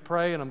regularly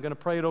pray, and I'm going to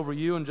pray it over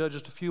you in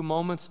just a few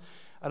moments,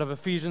 out of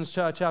Ephesians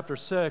chapter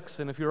 6.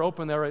 And if you're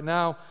open there right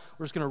now,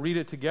 we're just going to read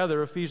it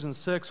together, Ephesians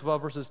 6,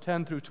 verses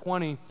 10 through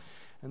 20.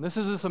 And this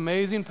is this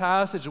amazing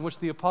passage in which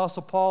the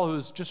Apostle Paul,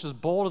 who's just as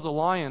bold as a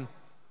lion,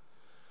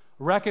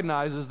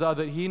 recognizes, though,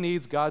 that he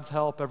needs God's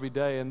help every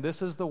day. And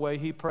this is the way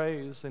he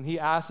prays. And he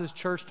asks his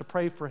church to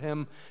pray for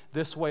him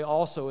this way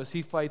also as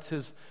he fights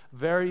his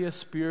various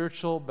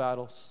spiritual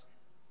battles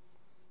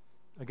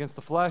against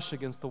the flesh,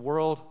 against the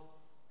world,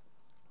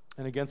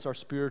 and against our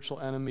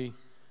spiritual enemy,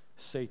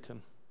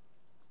 Satan.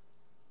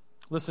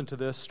 Listen to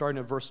this, starting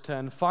at verse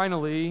 10.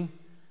 Finally,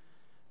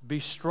 be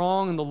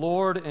strong in the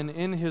Lord and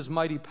in his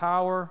mighty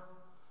power.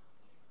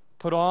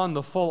 Put on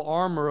the full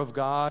armor of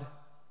God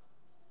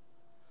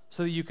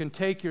so that you can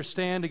take your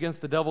stand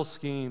against the devil's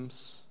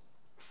schemes.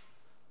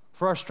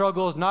 For our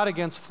struggle is not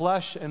against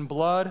flesh and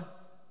blood,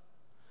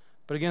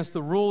 but against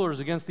the rulers,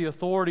 against the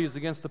authorities,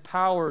 against the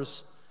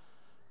powers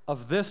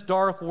of this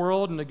dark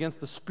world, and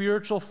against the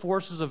spiritual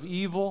forces of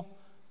evil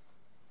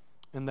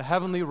in the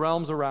heavenly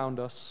realms around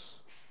us.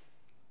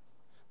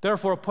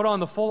 Therefore, put on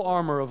the full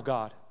armor of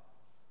God,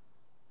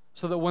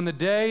 so that when the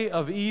day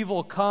of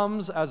evil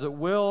comes, as it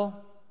will,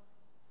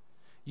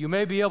 you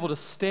may be able to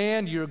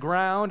stand your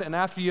ground, and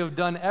after you have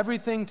done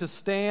everything to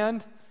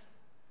stand,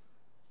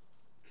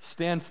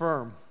 stand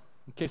firm.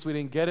 In case we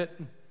didn't get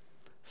it,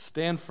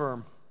 stand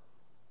firm.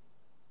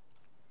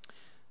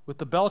 With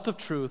the belt of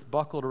truth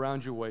buckled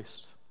around your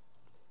waist,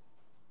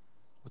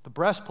 with the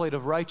breastplate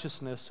of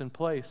righteousness in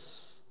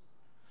place,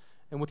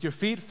 and with your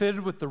feet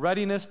fitted with the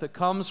readiness that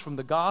comes from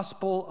the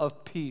gospel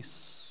of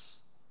peace.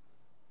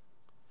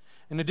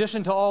 In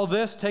addition to all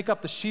this, take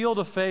up the shield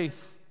of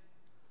faith,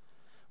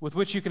 with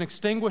which you can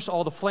extinguish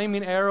all the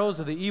flaming arrows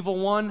of the evil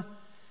one.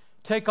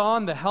 Take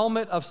on the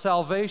helmet of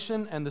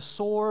salvation and the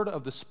sword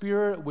of the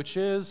Spirit, which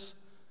is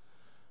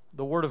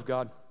the Word of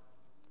God.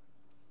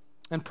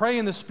 And pray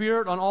in the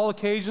Spirit on all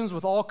occasions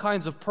with all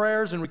kinds of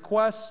prayers and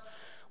requests.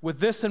 With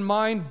this in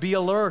mind, be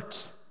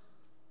alert.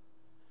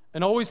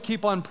 And always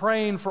keep on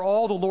praying for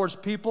all the Lord's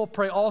people.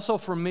 Pray also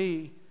for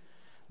me,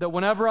 that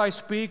whenever I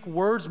speak,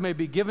 words may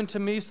be given to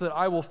me, so that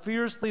I will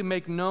fiercely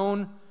make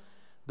known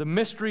the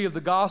mystery of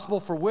the gospel,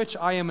 for which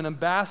I am an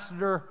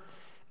ambassador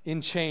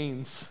in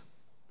chains.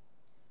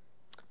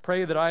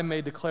 Pray that I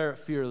may declare it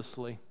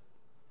fearlessly,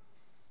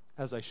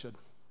 as I should.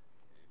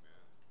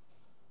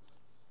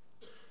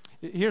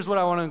 Here's what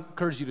I want to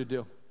encourage you to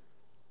do.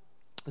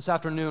 This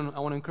afternoon,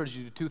 I want to encourage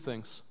you to do two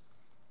things.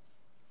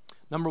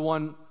 Number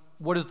one,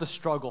 what is the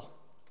struggle?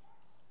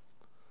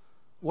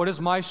 What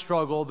is my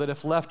struggle that,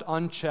 if left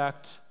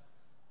unchecked,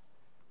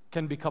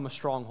 can become a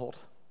stronghold?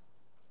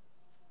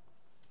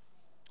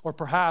 Or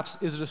perhaps,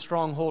 is it a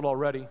stronghold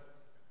already?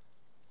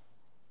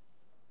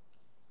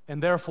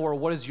 And therefore,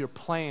 what is your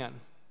plan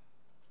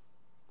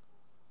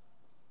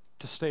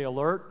to stay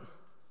alert,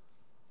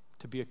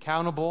 to be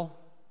accountable,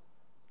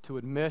 to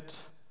admit,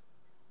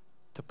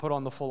 to put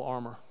on the full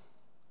armor?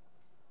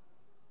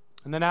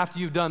 And then after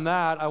you've done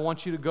that, I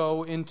want you to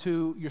go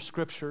into your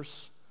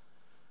scriptures.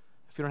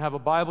 If you don't have a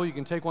Bible, you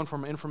can take one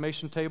from our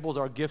information table as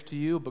our gift to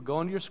you, but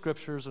go into your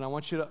scriptures, and I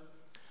want you to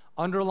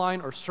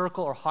underline or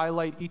circle or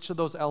highlight each of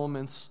those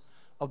elements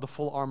of the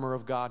full armor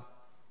of God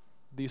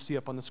that you see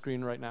up on the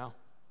screen right now.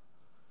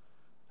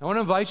 I want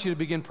to invite you to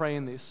begin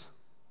praying these.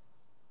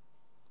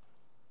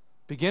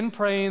 Begin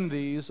praying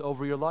these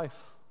over your life.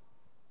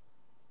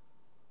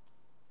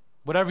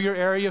 Whatever your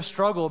area of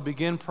struggle,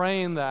 begin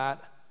praying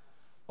that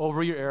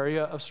over your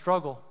area of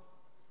struggle.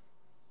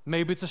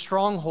 Maybe it's a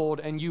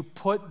stronghold, and you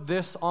put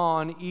this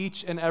on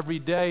each and every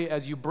day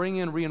as you bring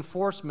in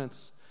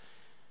reinforcements,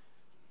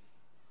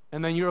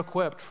 and then you're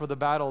equipped for the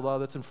battle, though,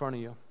 that's in front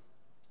of you.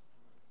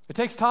 It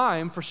takes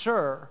time, for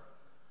sure,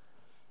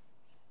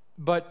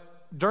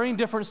 but during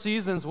different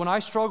seasons, when I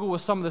struggle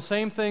with some of the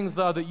same things,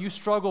 though, that you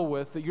struggle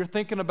with, that you're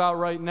thinking about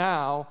right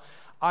now,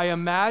 I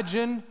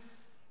imagine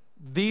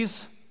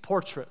these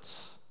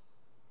portraits.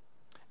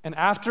 And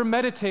after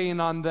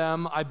meditating on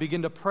them, I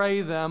begin to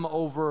pray them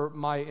over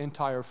my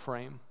entire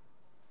frame.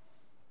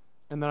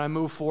 And then I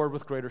move forward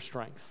with greater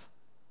strength.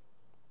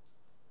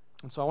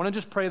 And so I want to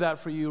just pray that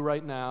for you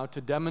right now to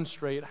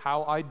demonstrate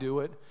how I do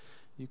it.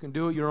 You can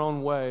do it your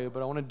own way,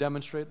 but I want to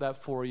demonstrate that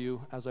for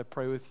you as I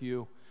pray with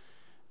you.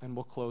 And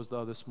we'll close,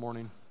 though, this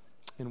morning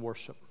in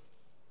worship.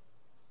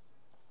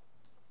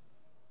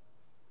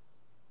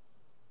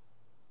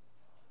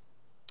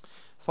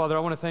 Father, I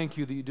want to thank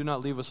you that you do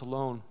not leave us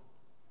alone.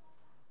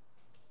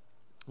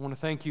 I want to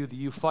thank you that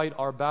you fight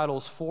our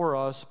battles for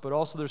us, but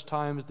also there's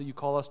times that you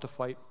call us to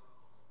fight.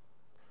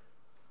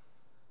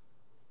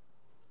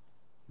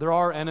 There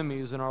are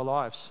enemies in our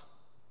lives.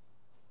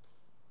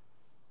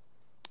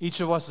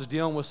 Each of us is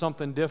dealing with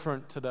something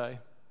different today.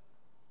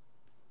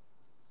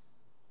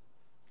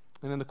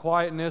 And in the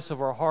quietness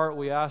of our heart,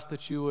 we ask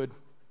that you would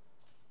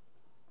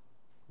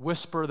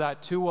whisper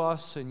that to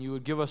us, and you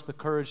would give us the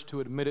courage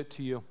to admit it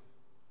to you.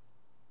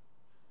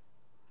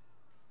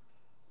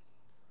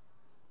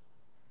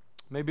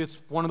 Maybe it's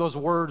one of those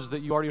words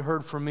that you already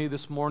heard from me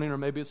this morning, or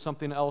maybe it's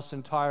something else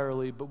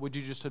entirely, but would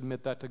you just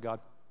admit that to God?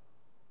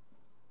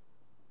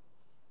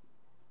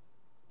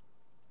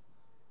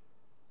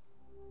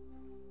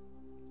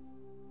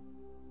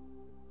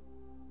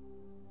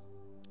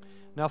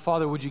 Now,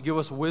 Father, would you give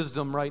us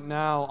wisdom right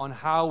now on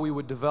how we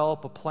would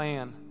develop a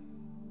plan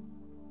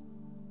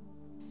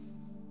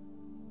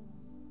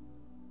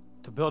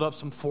to build up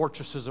some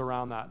fortresses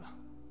around that,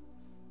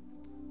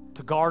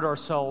 to guard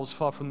ourselves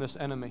from this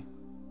enemy.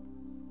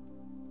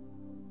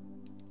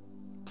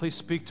 Please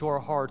speak to our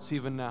hearts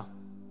even now.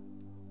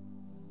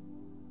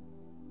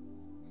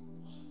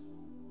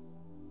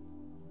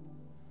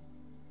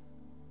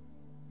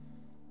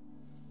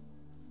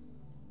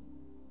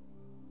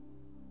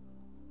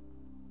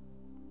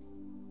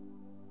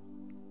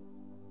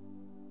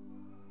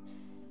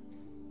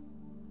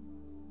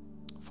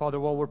 Father,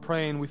 while we're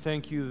praying, we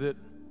thank you that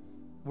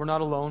we're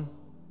not alone.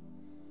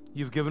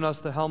 You've given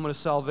us the helmet of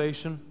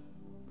salvation,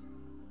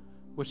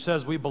 which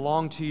says we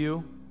belong to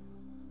you.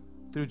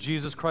 Through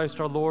Jesus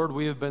Christ our Lord,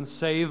 we have been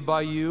saved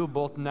by you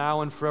both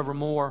now and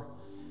forevermore.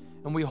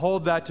 And we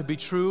hold that to be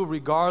true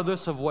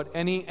regardless of what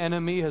any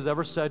enemy has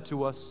ever said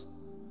to us.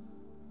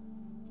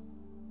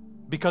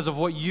 Because of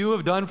what you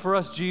have done for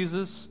us,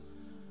 Jesus,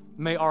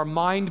 may our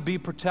mind be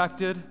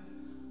protected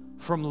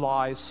from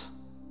lies.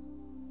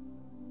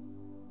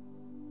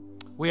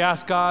 We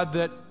ask, God,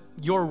 that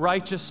your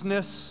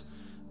righteousness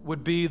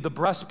would be the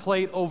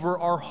breastplate over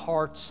our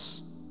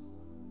hearts.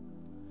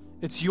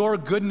 It's your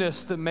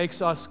goodness that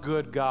makes us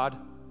good, God.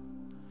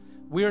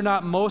 We are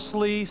not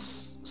mostly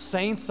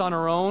saints on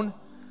our own.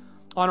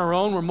 On our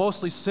own, we're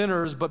mostly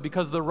sinners, but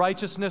because of the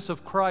righteousness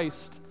of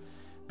Christ,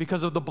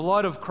 because of the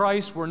blood of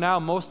Christ, we're now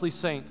mostly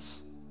saints.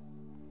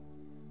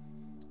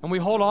 And we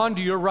hold on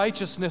to your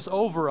righteousness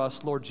over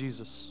us, Lord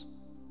Jesus.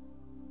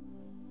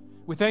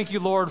 We thank you,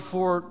 Lord,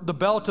 for the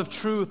belt of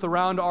truth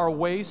around our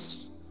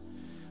waist.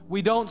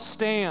 We don't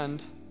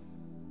stand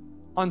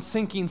on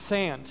sinking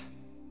sand.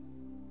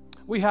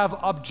 We have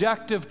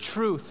objective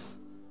truth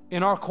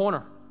in our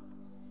corner.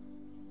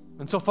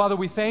 And so, Father,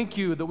 we thank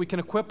you that we can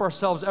equip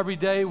ourselves every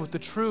day with the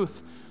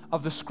truth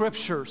of the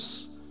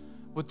Scriptures,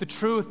 with the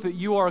truth that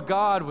you are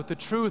God, with the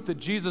truth that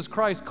Jesus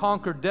Christ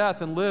conquered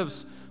death and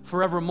lives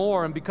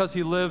forevermore, and because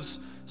he lives,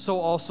 so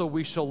also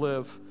we shall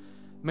live.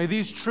 May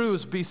these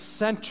truths be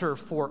center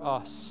for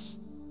us.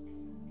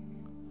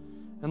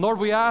 And Lord,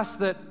 we ask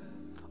that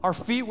our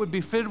feet would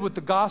be fitted with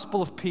the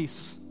gospel of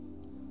peace,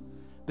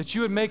 that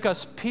you would make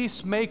us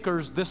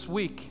peacemakers this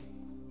week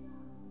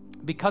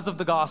because of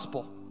the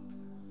gospel.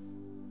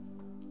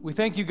 We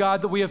thank you,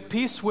 God, that we have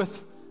peace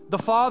with the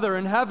Father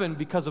in heaven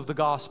because of the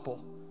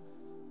gospel.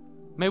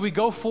 May we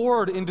go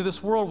forward into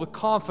this world with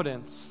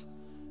confidence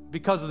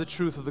because of the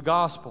truth of the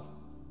gospel.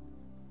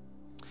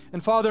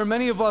 And Father,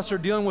 many of us are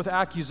dealing with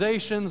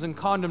accusations and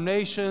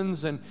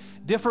condemnations and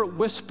different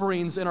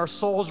whisperings in our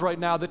souls right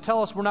now that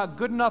tell us we're not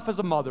good enough as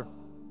a mother.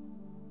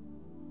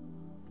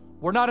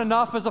 We're not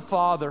enough as a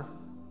father.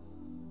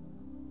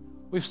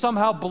 We've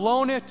somehow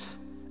blown it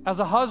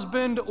as a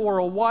husband or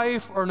a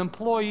wife or an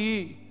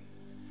employee.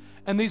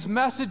 And these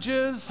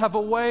messages have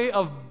a way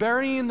of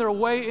burying their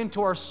way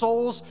into our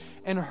souls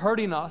and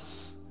hurting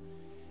us.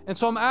 And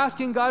so I'm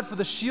asking God for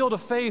the shield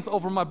of faith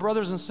over my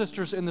brothers and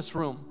sisters in this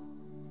room.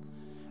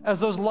 As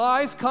those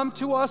lies come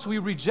to us, we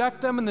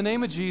reject them in the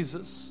name of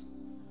Jesus.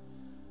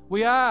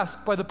 We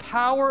ask by the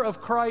power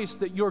of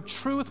Christ that your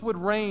truth would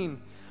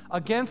reign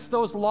against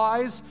those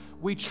lies.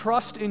 We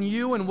trust in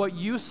you and what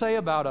you say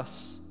about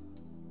us.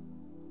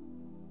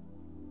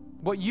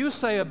 What you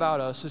say about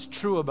us is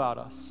true about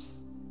us.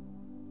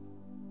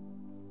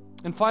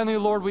 And finally,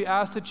 Lord, we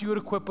ask that you would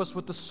equip us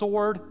with the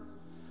sword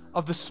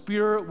of the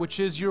Spirit, which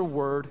is your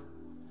word,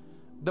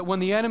 that when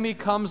the enemy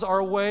comes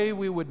our way,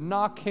 we would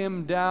knock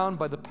him down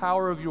by the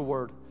power of your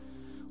word.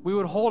 We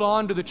would hold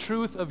on to the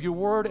truth of your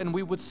word, and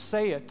we would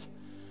say it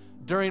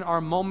during our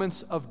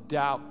moments of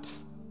doubt.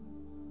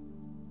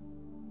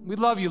 We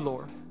love you,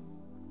 Lord.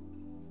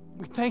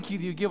 We thank you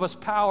that you give us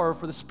power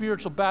for the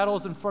spiritual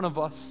battles in front of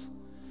us.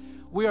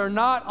 We are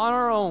not on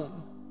our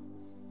own.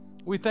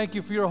 We thank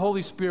you for your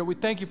Holy Spirit. We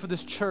thank you for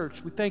this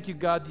church. We thank you,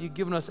 God, that you've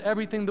given us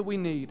everything that we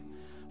need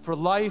for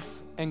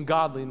life and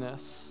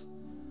godliness.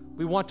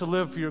 We want to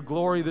live for your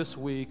glory this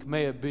week.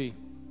 May it be.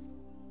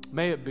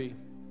 May it be.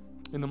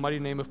 In the mighty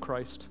name of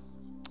Christ.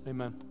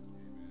 Amen.